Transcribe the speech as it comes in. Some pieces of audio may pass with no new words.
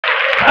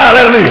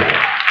Hallelujah.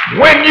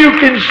 When you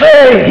can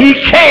say he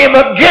came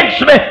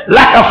against me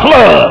like a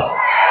flood,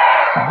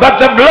 but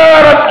the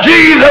blood of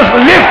Jesus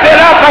lifted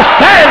up a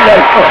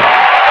standard for me.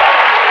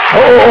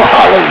 Oh,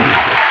 hallelujah.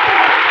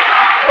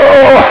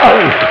 Oh,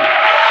 hallelujah.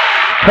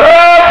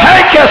 Oh,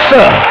 thank you,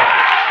 sir.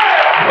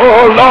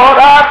 Oh, Lord,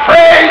 I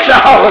praise you.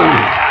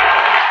 Hallelujah.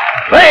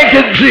 Thank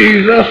you,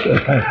 Jesus.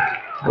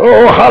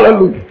 Oh,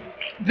 hallelujah.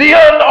 The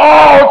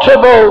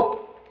unalterable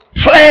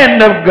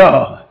plan of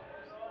God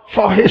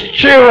for his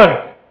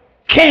children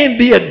can't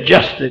be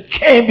adjusted,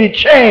 can't be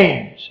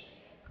changed.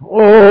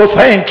 Oh,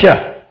 thank you.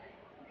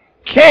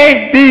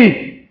 Can't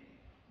be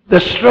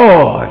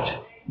destroyed.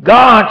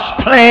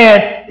 God's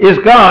plan is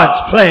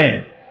God's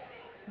plan.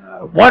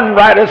 One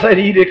writer said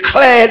he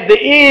declared the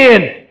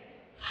end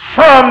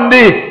from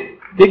the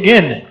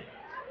beginning.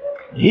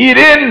 He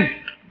didn't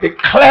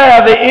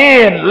declare the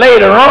end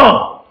later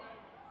on,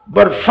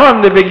 but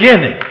from the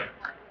beginning,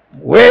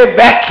 way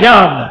back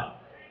yonder,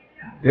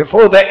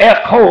 before the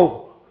echo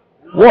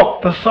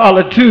walked the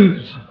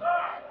solitudes,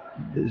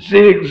 the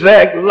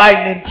zigzag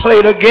lightning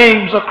played the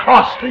games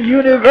across the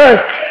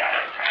universe.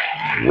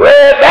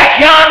 Way back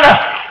yonder,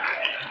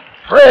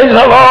 praise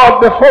the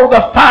Lord, before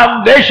the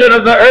foundation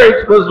of the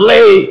earth was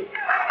laid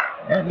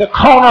and the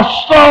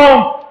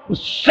cornerstone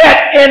was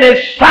set in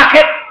its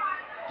socket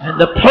and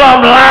the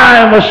plumb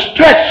line was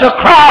stretched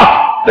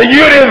across the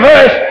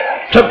universe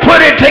to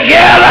put it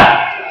together.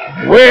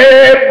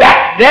 Way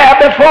back there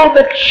before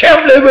the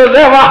chimney was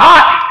ever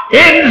hot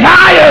in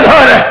Zion,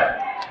 honey,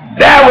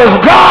 there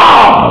was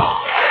God,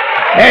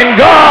 and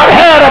God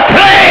had a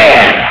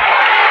plan.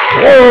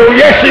 Oh,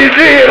 yes, he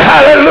did.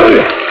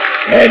 Hallelujah.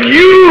 And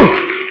you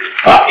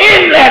are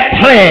in that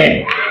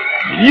plan.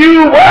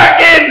 You were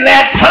in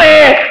that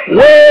plan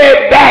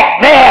way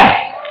back there.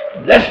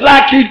 That's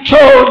like he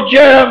told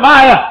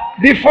Jeremiah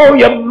before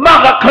your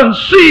mother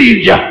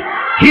conceived you.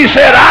 He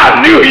said,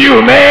 I knew you,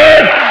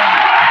 man.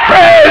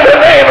 Praise the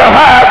name of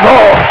our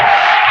God.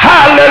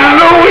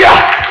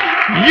 Hallelujah.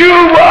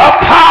 You were a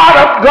part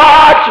of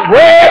God's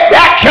way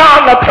back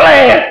on the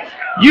plan.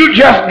 You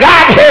just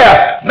got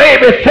here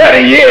maybe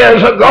 30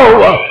 years ago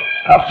or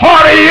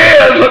 40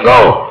 years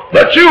ago,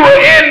 but you were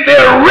in the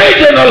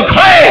original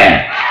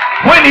plan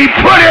when he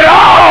put it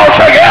all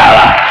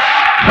together.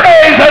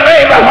 Praise the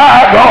name of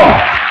our God.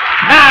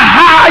 Now,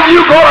 how are you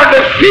going to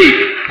defeat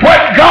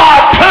what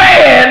God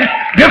planned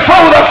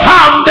before the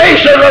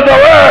foundation of the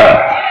world?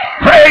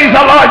 Praise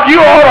the Lord. You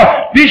ought to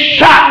be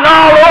shouting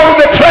all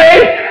over the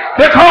place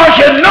because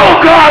you know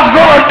God's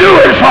going to do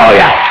it for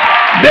you.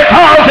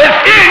 Because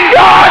it's in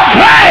God's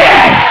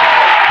plan.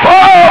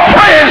 Oh,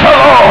 praise the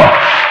Lord.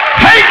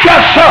 Thank you,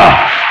 sir.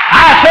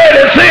 I said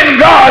it's in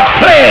God's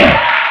plan.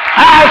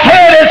 I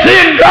said it's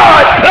in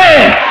God's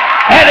plan.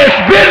 And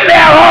it's been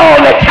there all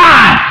the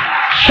time.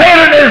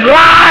 Satan is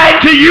lying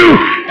to you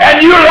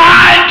and you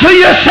lying to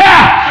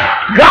yourself.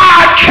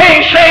 God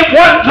can't say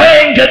one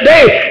thing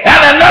today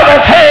and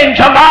another thing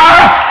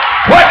tomorrow.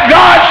 What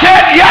God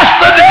said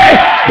yesterday,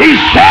 he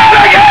said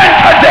again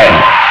today.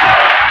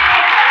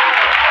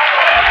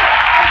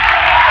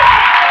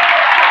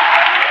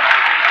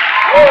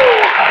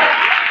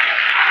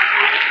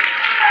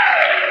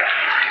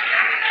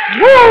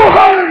 Woo,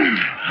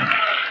 hallelujah.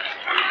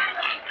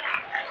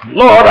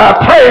 Lord,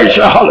 I praise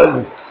you,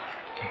 hallelujah.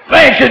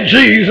 Thank you,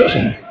 Jesus.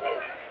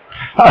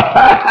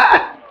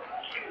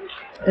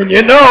 And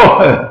you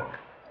know,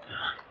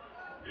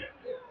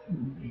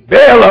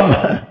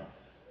 Balaam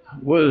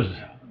was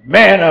a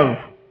man of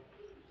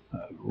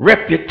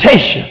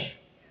reputation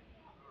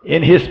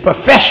in his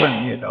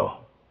profession, you know.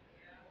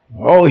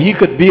 Oh, he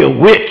could be a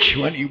witch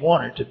when he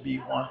wanted to be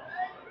one.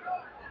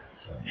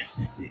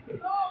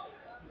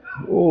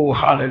 Oh,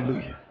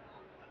 hallelujah.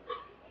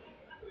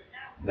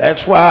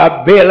 That's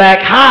why Balak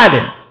hid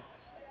him,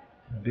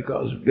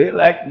 because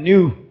Balak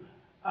knew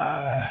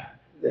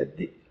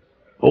that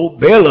old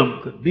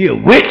Balaam could be a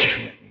witch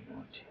when he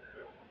wanted to.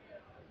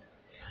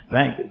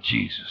 Thank you,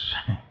 Jesus.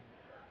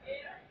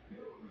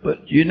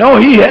 But you know,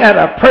 he had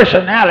a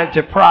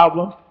personality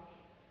problem,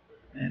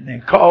 and they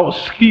called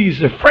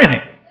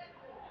schizophrenic.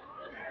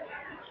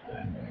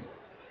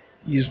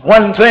 He's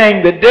one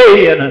thing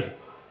today and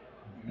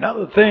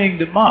another thing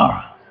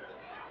tomorrow.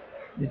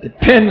 It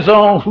depends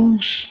on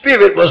whose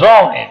spirit was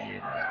on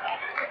him.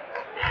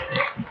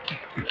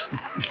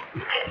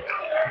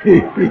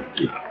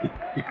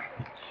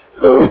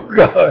 Oh,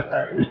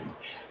 God.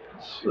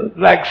 It's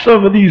like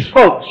some of these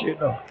folks, you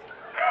know.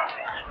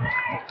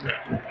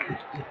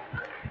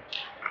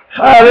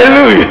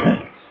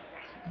 Hallelujah.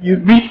 You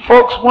meet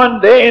folks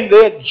one day and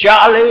they're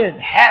jolly and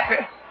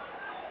happy,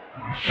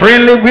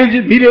 friendly with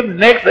you. Meet them the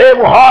next day,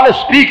 will hardly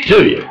speak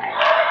to you.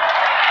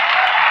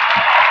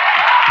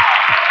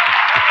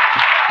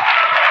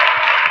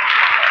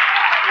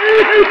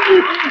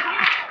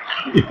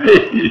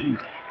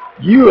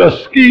 You a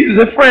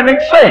schizophrenic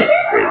saint.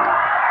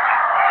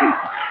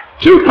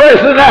 Two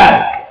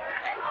personalities.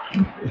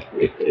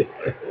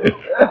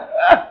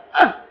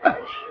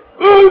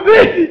 Oh,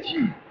 thank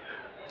you.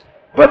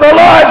 But the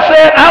Lord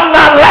said, I'm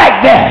not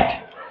like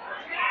that.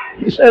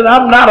 He says,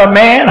 I'm not a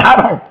man.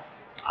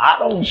 I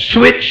don't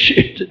switch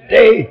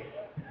today.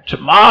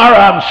 Tomorrow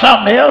I'm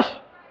something else.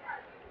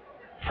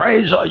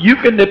 Praise the Lord. You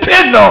can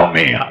depend on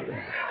me.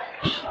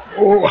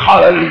 Oh,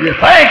 hallelujah.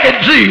 Thank you,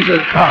 Jesus.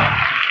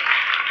 God.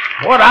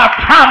 What I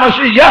promised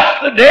you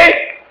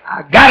yesterday,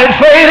 I got it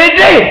for you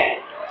today.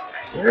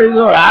 Praise the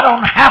Lord. I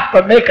don't have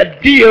to make a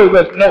deal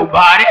with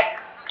nobody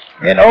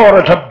in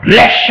order to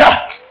bless you.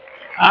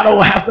 I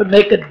don't have to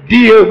make a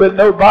deal with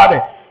nobody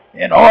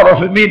in order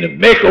for me to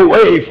make a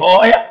way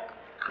for you.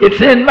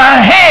 It's in my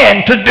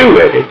hand to do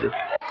it.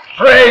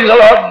 Praise the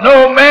Lord.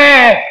 No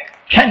man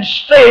can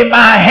stay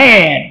my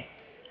hand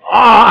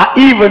or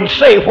even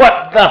say,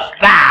 what dost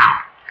thou?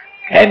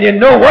 And you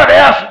know what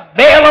else,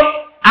 Balaam?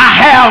 I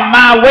have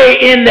my way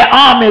in the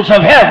armies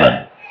of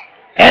heaven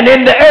and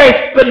in the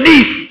earth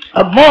beneath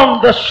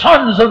among the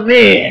sons of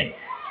men.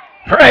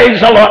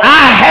 Praise the Lord.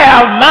 I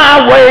have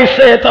my way,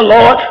 saith the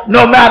Lord,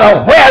 no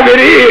matter where it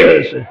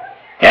is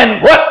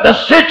and what the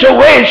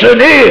situation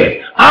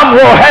is, I'm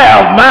going to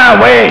have my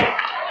way.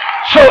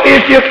 So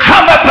if you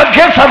come up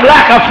against them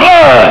like a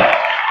flood,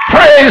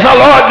 praise the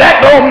Lord, that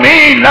don't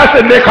mean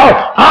nothing because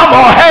I'm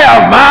going to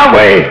have my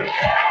way.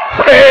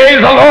 Praise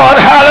the Lord,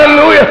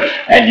 hallelujah.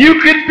 And you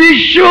can be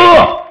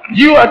sure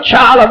you are a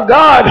child of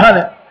God,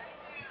 honey.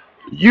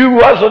 You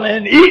wasn't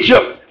in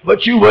Egypt,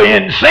 but you were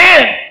in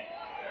sin.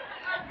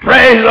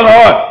 Praise the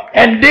Lord.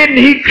 And didn't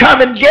he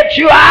come and get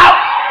you out?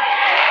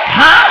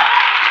 Huh?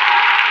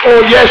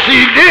 Oh, yes,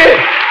 he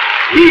did.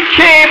 He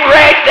came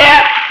right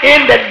there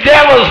in the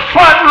devil's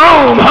front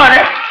room, honey.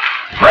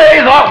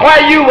 Praise the Lord.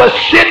 While you were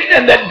sitting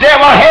and the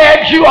devil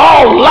had you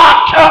all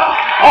locked up,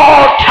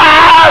 all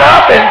tied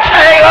up and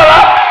tangled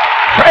up.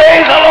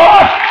 Praise the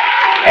Lord.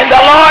 And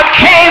the Lord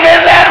came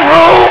in that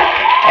room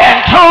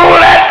and told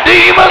that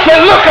demon,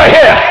 said, look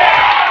here.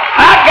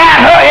 I got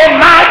her in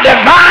my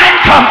divine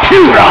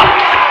computer.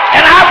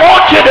 And I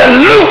want you to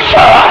loose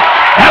her.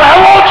 And I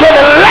want you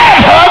to let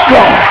her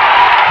go.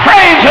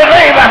 Praise the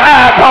name of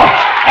our God.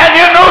 And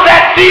you know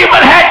that demon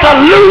had to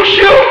loose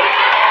you.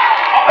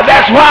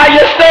 That's why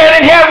you're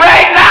standing here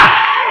right now.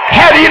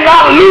 Had he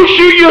not loosed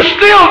you, you'd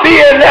still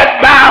be in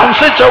that bound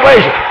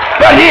situation.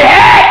 But he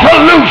had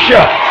to loose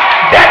you.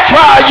 That's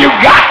why you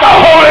got the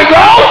Holy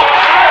Ghost.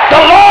 The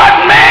Lord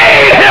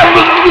made him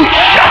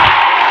loose you.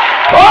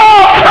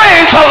 Oh,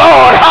 praise the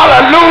Lord.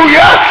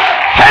 Hallelujah.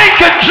 Thank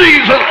you,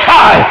 Jesus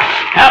Christ.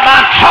 Am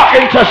I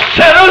talking to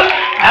sinners?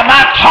 Am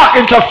I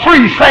talking to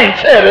free saints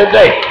here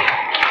today?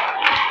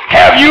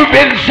 Have you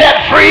been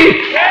set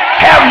free?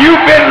 Have you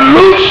been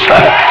loose?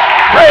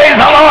 Praise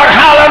the Lord.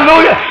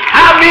 Hallelujah.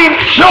 I mean,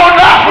 sure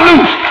enough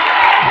loose.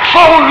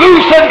 So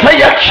loose until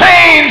your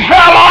chains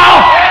fell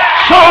off.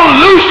 So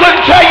loose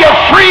until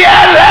you're free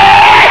at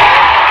last.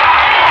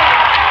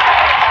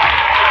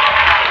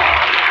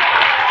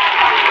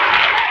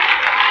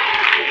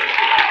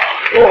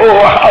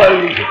 Oh,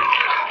 hallelujah.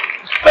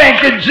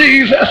 Thank you,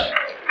 Jesus.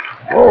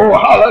 Oh,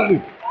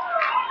 hallelujah.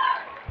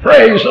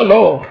 Praise the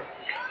Lord.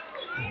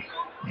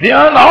 The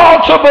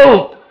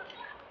unalterable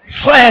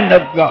plan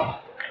of God.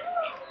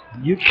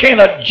 You can't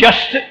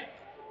adjust it.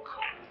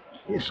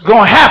 It's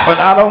going to happen.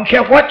 I don't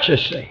care what you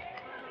say.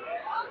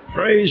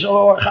 Praise the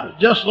Lord.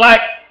 Just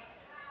like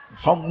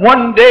from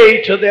one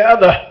day to the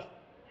other,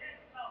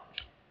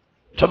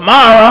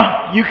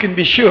 tomorrow you can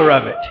be sure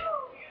of it.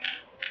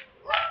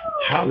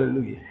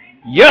 Hallelujah.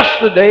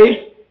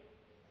 Yesterday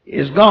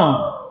is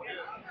gone.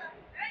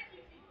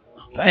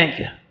 Thank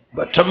you.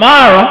 But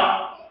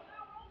tomorrow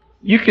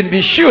you can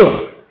be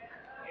sure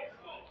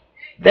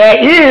there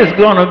is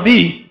going to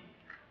be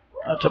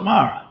a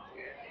tomorrow.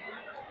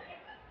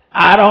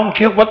 I don't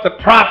care what the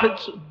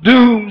prophets of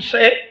doom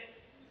said.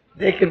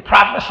 They can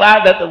prophesy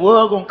that the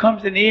world going to come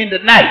to the end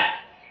of the night.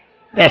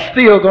 There's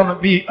still going to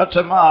be a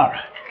tomorrow.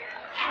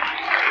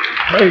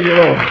 Praise the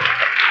Lord.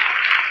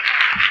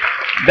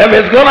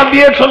 There is going to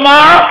be a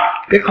tomorrow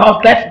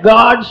because that's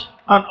God's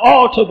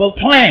unalterable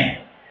plan.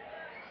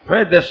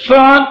 Praise the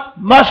sun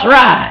must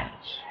rise.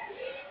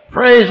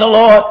 Praise the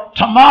Lord.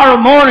 Tomorrow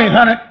morning,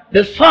 honey,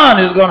 the sun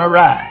is going to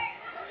rise.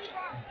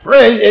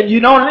 Praise, and you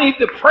don't need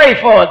to pray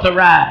for it to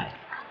rise.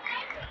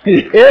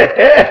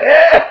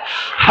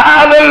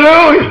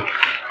 Hallelujah.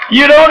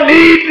 You don't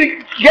need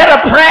to get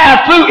a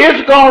prayer through.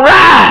 It's going to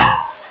rise.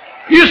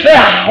 You say,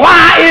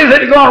 why is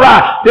it going to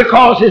rise?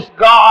 Because it's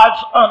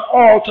God's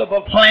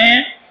unalterable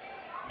plan.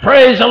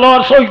 Praise the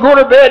Lord. So you go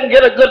to bed and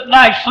get a good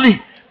night's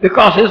sleep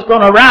because it's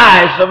going to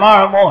rise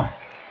tomorrow morning.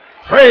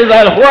 Praise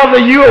that. Whether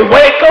you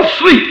awake or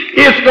sleep,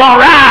 it's going to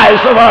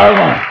rise tomorrow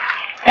morning.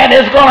 And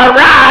it's going to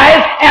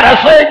rise at a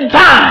certain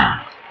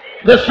time.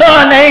 The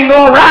sun ain't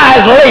going to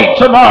rise late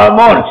tomorrow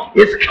morning.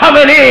 It's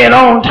coming in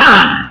on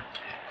time.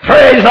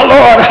 Praise the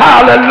Lord.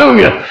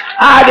 Hallelujah.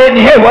 I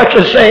didn't hear what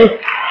you say.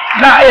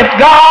 Now, if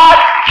God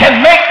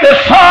can make the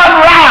sun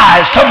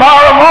rise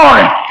tomorrow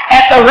morning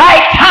at the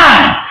right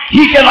time,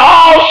 he can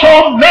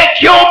also make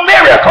your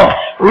miracle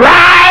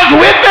rise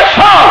with the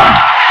sun.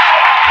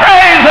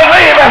 Praise the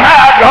name of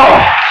our God.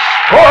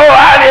 Oh,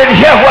 I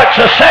didn't hear what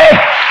you say.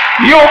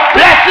 Your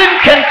blessing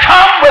can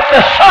come with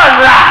the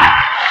sunrise.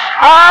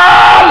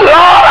 Ah,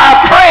 Lord, I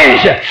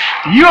praise you.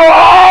 You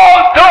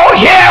all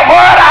don't hear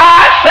what